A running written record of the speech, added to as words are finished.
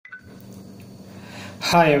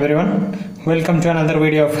Hi everyone, welcome to another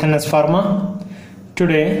video of NS Pharma.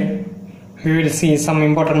 Today we will see some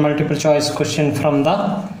important multiple choice question from the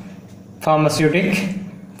Pharmaceutics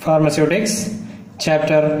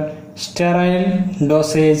chapter sterile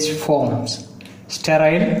dosage forms.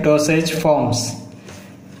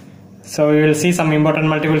 So we will see some important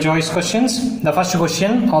multiple choice questions. The first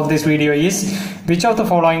question of this video is, which of the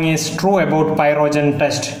following is true about pyrogen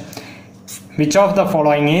test? Which of the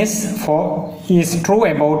following is true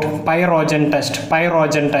about pyrogen test?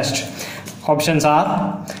 Options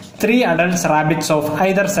are: 3 adult rabbits of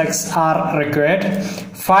either sex are required,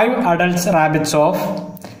 5 adult rabbits of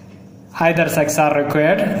either sex are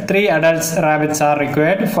required, 3 adult rabbits are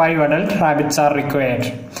required, 5 adult rabbits are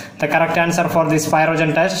required. The correct answer for this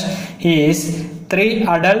pyrogen test is 3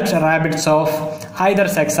 adult rabbits of either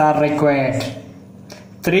sex are required.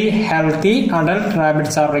 3 healthy adult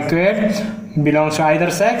rabbits are required, belongs to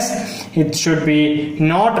either sex. It should be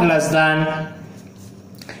not less than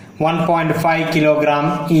 1.5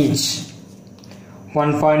 kilogram each.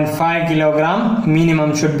 1.5 kilogram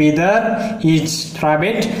minimum should be there each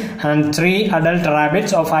rabbit, and 3 adult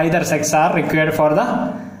rabbits of either sex are required for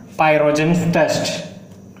the pyrogen test.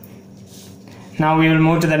 Now we will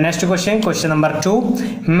move to the next question. Question number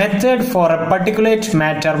 2. Method for particulate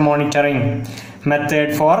matter monitoring.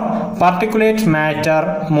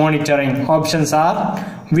 Options are: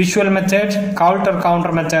 visual method,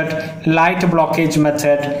 counter method, light blockage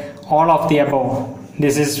method, all of the above.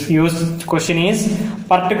 This is used. Question is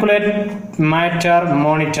particulate matter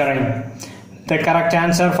monitoring. The correct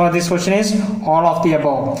answer for this question is all of the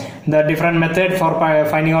above. The different method for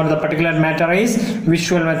finding out the particulate matter is: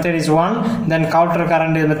 visual method is one, then counter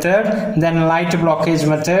current method, then light blockage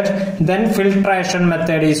method, then filtration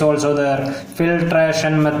method is also there.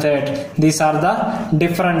 Filtration method. These are the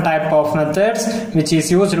different type of methods which is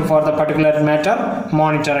used for the particulate matter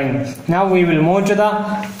monitoring. Now we will move to the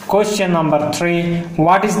question number 3.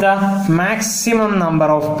 What is the maximum number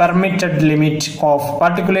of permitted limit of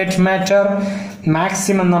particulate matter?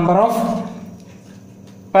 Maximum number of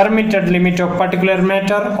permitted limit of particulate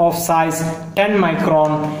matter of size 10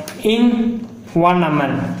 micron in 1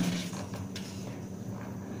 ml.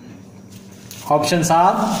 Options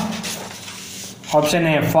are: option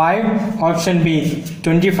A 5, option B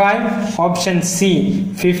 25, option C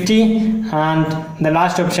 50, and the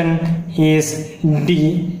last option is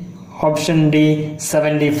D, option D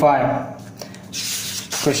 75.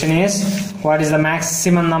 Question is, what is the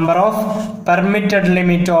maximum number of permitted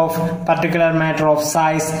limit of particulate matter of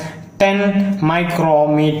size 10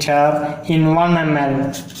 micrometer in 1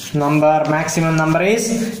 ml? Maximum number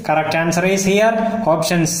is, correct answer is here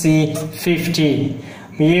option C 50.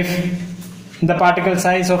 If the particle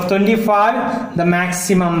size of 25, the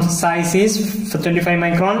maximum size is for 25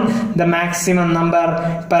 micron, the maximum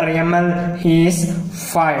number per ml is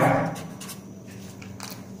 5.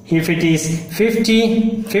 If it is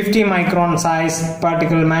 50 micron size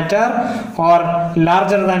particle matter or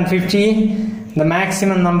larger than 50, the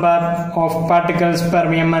maximum number of particles per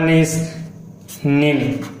ml is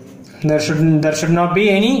nil. There should not be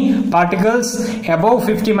any particles above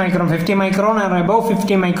 50 micron or above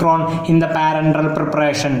 50 micron in the parenteral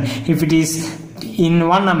preparation. If it is in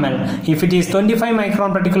 1 ml, if it is 25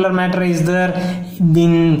 micron particular matter is there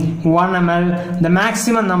in 1 ml, the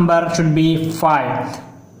maximum number should be 5.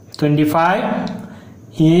 25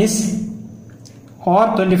 is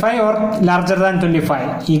or 25 or larger than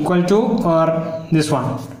 25, equal to or this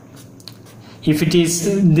one. If it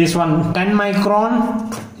is this one 10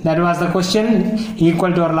 micron, that was the question,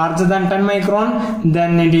 equal to or larger than 10 micron,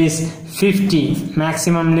 then it is 50.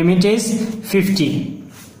 Maximum limit is 50.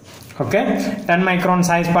 Okay, 10 micron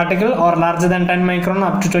size particle or larger than 10 micron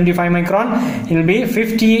up to 25 micron, it will be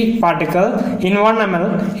 50 particle in 1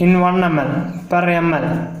 ml per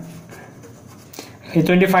ml.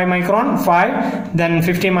 25 micron 5, then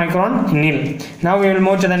 50 micron nil. Now we will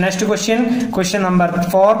move to the next question. Question number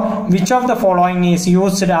 4. Which of the following is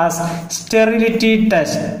used as sterility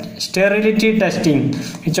testing?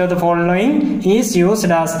 Which of the following is used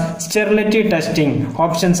as sterility testing?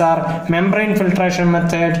 Options are: membrane filtration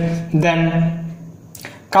method, then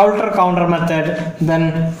counter method,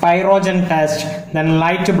 then pyrogen test, then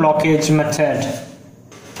light blockage method.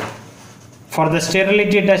 For the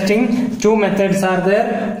sterility testing, 2 methods are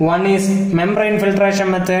there. One is membrane filtration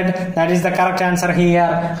method, that is the correct answer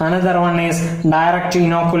here. Another one is direct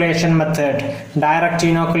inoculation method.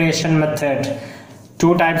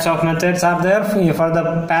 Two types of methods are there for the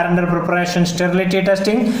parenteral preparation sterility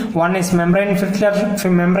testing. One is membrane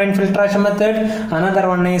filtration method, another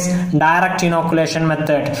one is direct inoculation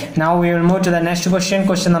method. Now we will move to the next question.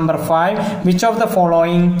 Question number 5. Which of the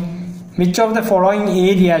following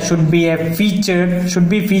area should be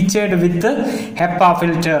featured with the HEPA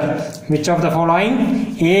filter? Which of the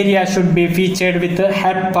following area should be featured with the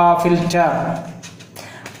HEPA filter?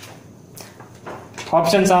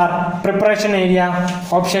 Options are preparation area,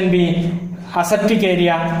 option B aseptic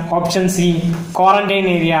area, option C quarantine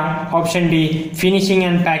area, option D finishing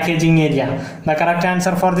and packaging area. The correct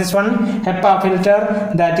answer for this one, HEPA filter,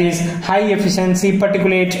 that is high efficiency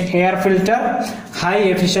particulate air filter. High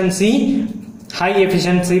efficiency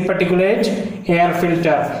particulate air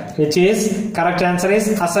filter, which is correct answer is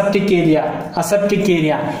aseptic area.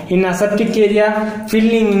 In aseptic area,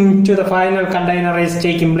 filling into the final container is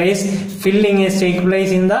taking place. Filling is taking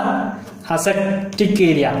place in the aseptic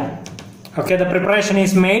area. Okay, the preparation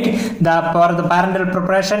is made, the parenteral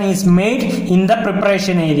preparation is made in the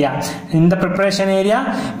preparation area. In the preparation area,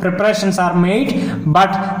 preparations are made,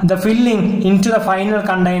 but the filling into the final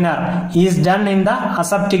container is done in the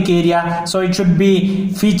aseptic area. So it should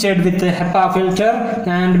be featured with the HEPA filter,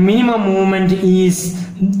 and minimum movement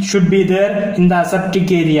should be there in the aseptic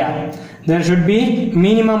area. There should be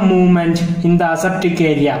minimum movement in the aseptic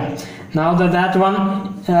area. Now that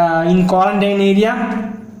one in quarantine area.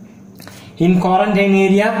 In quarantine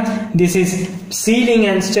area, this is sealing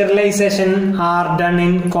and sterilization are done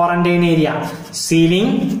in quarantine area.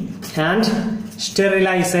 Sealing and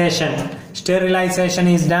sterilization. Sterilization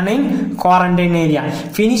is done in quarantine area.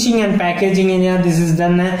 Finishing and packaging area, this is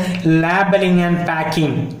done labeling and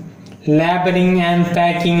packing. Labeling and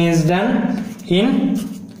packing is done in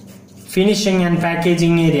finishing and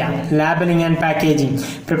packaging area. Labeling and packaging.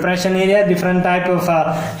 Preparation area, different type of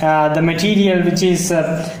the material which is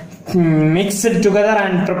mixed together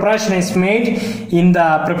and preparation is made in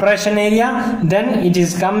the preparation area, then it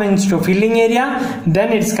is come into filling area,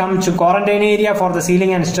 then it's come to quarantine area for the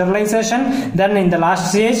sealing and sterilization, then in the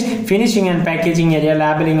last stage finishing and packaging area.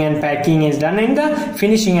 Labeling and packing is done in the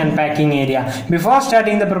finishing and packing area. Before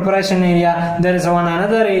starting the preparation area, there is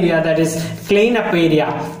another area, that is cleanup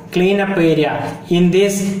area. In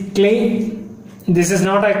this is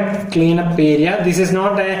not a cleanup area, this is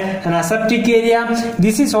not an aseptic area,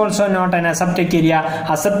 this is also not an aseptic area.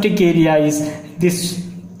 Aseptic area is this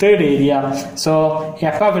third area, so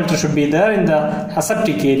HEPA filter should be there in the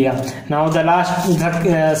aseptic area. Now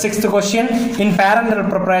the sixth question. In parenteral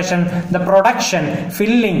preparation, the production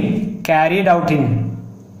filling carried out in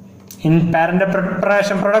parenteral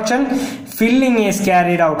preparation production, filling is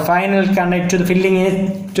carried out. Final connect to the filling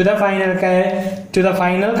is to the final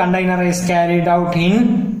container is carried out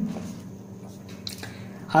in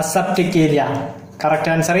aseptic area. Correct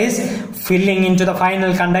answer is filling into the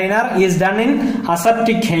final container is done in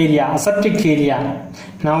aseptic area.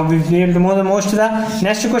 Now we will move to the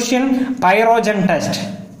next question. Pyrogen test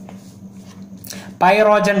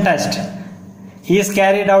is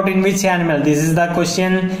carried out in which animal? This is the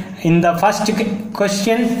question in the first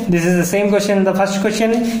question. This is the same question in the first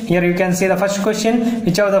question. Here you can see the first question.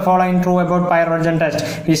 Which of the following true about pyrogen test?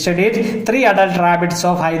 We studied 3 adult rabbits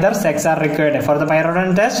of either sex are required. For the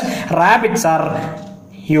pyrogen test, rabbits are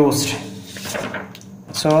used.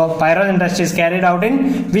 So pyrogen test is carried out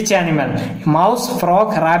in which animal? Mouse,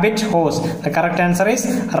 frog, rabbit, horse. The correct answer is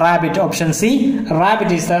rabbit. Option C,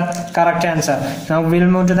 rabbit is the correct answer. Now we will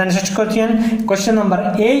move to the next question. Question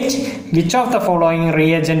number 8. Which of the following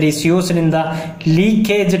reagent is used in the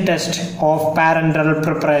leakage test of parenteral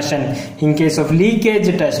preparation? In case of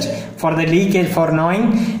leakage test, for the leakage, for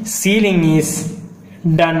knowing sealing is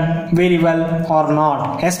done very well or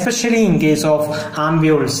not, especially in case of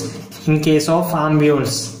ampules.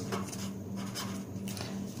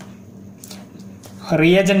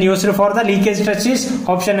 Reagent used for the leakage test is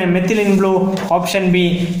option A methylene blue, option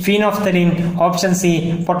B phenolphthalein, option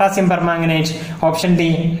C potassium permanganate, option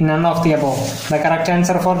D none of the above. The correct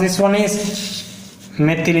answer for this one is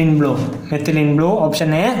methylene blue.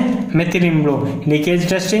 Option A methylene blue. Leakage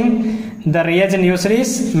testing, the reagent used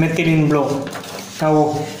is methylene blue.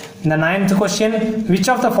 Now the 9th question. Which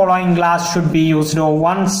of the following glass should be used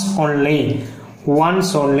once only?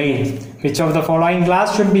 Which of the following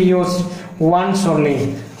glass should be used once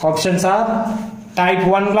only? Options are type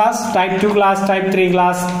 1 glass, type 2 glass, type 3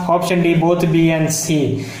 glass. Option D both B and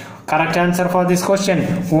C. Correct answer for this question,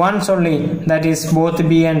 once only, that is both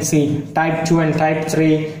B and C. Type 2 and type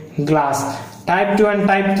 3 glass. Type 2 and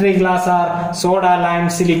type 3 glass are soda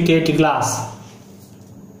lime silicate glass.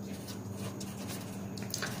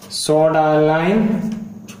 Soda lime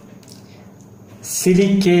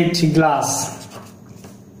silicate glass.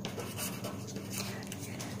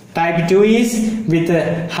 Type 2 is with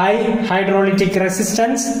high hydrolytic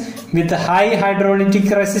resistance,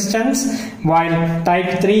 while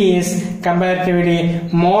type 3 is comparatively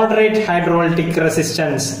moderate hydrolytic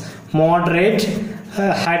resistance.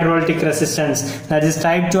 That is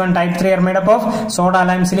type 2 and type 3 are made up of soda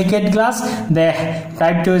lime silicate glass. The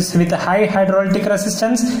type 2 is with high hydrolytic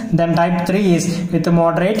resistance, then type 3 is with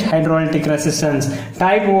moderate hydrolytic resistance.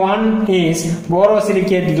 Type 1 is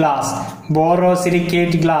borosilicate glass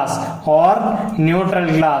or neutral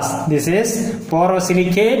glass. This is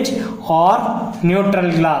borosilicate or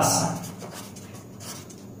neutral glass.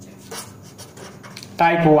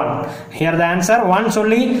 Type 1. Here the answer once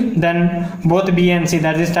only, then both B and C,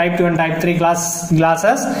 that is type 2 and type 3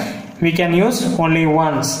 glasses we can use only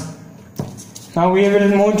once. Now we will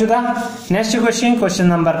move to the next question, question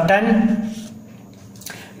number 10.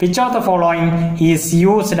 Which of the following is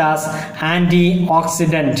used as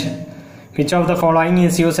antioxidant? Which of the following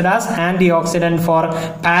is used as antioxidant for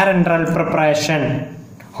parenteral preparation?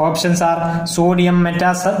 Options are sodium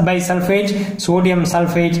metabisulfite, sodium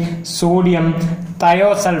sulfate, sodium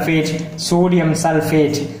thiosulfate, sodium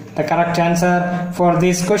sulfate. The correct answer for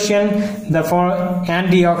this question, the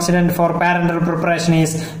antioxidant for parenteral preparation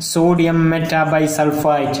is sodium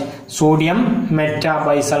metabisulfite.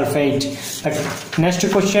 The next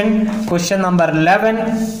question, question number 11.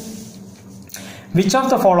 Which of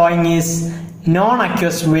the following is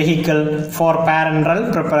non-aqueous vehicle for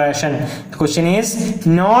parenteral preparation? The question is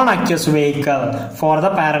non-aqueous vehicle for the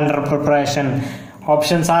parenteral preparation.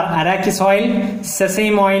 Options are arachis oil,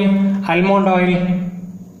 sesame oil, almond oil.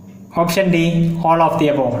 Option D, all of the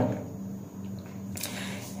above.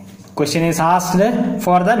 Question is asked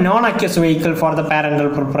for the non-aqueous vehicle for the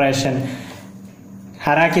parenteral preparation.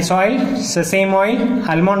 Arachis oil, sesame oil,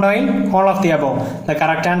 almond oil, all of the above. The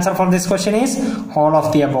correct answer for this question is all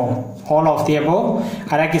of the above.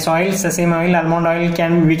 Arachis oil, sesame oil, almond oil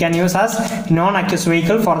we can use as non-aqueous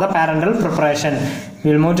vehicle for the parenteral preparation.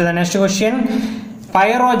 We will move to the next question.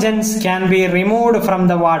 Pyrogens can be removed from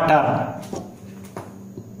the water.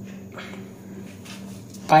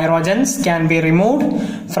 Pyrogens can be removed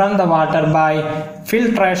from the water by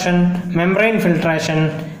filtration, membrane filtration,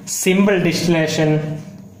 simple distillation,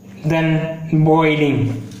 then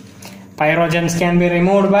boiling. Pyrogens can be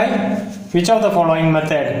removed by which of the following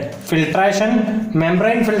method? Filtration,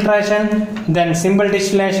 membrane filtration, then simple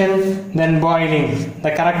distillation, then boiling.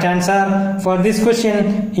 The correct answer for this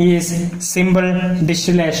question is simple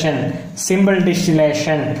distillation.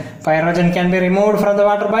 Pyrogen can be removed from the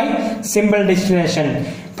water by simple distillation.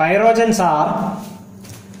 Pyrogens are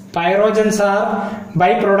byproducts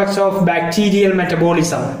of bacterial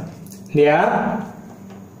metabolism. They are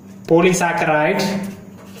polysaccharides.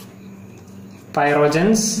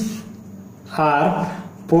 Pyrogens are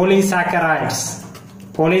polysaccharides.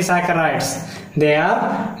 They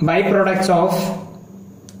are byproducts of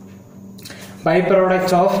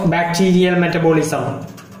bacterial metabolism.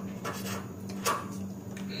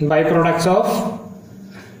 Byproducts of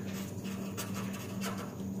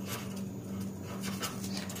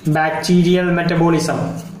bacterial metabolism.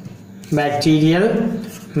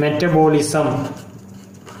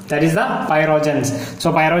 That is the pyrogens.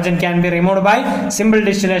 So pyrogen can be removed by simple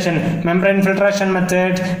distillation, membrane filtration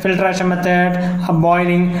method,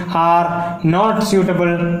 boiling are not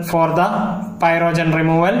suitable for the pyrogen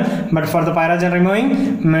removal, but for the pyrogen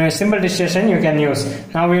removing, simple distillation you can use.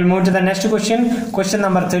 Now we will move to the next question, question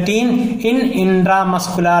number 13. In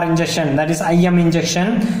intramuscular injection, that is IM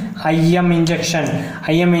injection,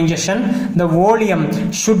 the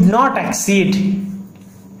volume should not exceed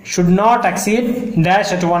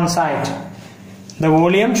dash at one side. The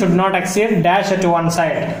volume should not exceed dash at one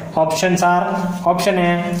side. Options are option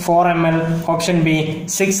A 4 ml, option B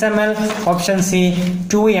 6 ml, option C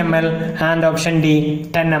 2 ml, and option D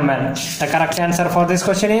 10 ml. The correct answer for this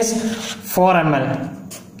question is 4 ml.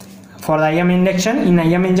 For the IM injection, in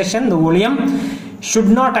IM injection the volume should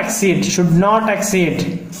not exceed 4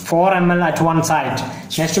 ml at one side.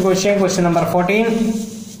 Next question, question number 14.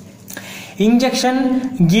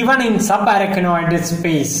 Injection given in subarachnoid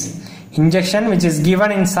space. Injection which is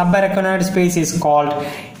given in subarachnoid space is called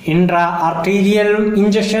intra-arterial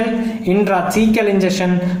injection, intrathecal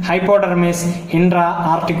injection, hypodermis,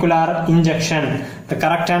 intra-articular injection. The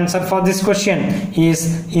correct answer for this question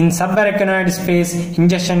is in subarachnoid space,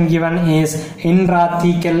 injection given is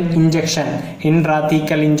intrathecal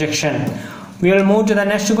injection. We will move to the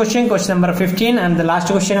next question, question number 15, and the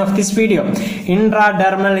last question of this video.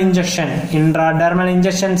 Intradermal injection. Intradermal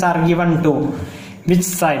injections are given to which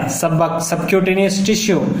side? Subcutaneous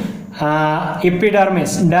tissue.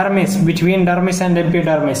 epidermis, dermis, between dermis and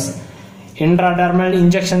epidermis. Intradermal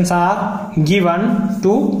injections are given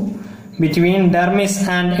to between dermis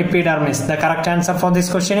and epidermis. The correct answer for this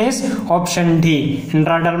question is option D.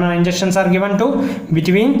 Intradermal injections are given to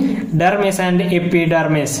between dermis and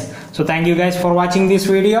epidermis. So thank you guys for watching this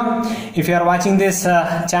video. If you are watching this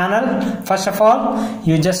channel, first of all,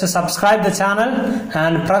 you just subscribe the channel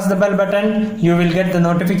and press the bell button. You will get the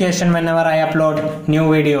notification whenever I upload new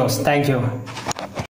videos. Thank you.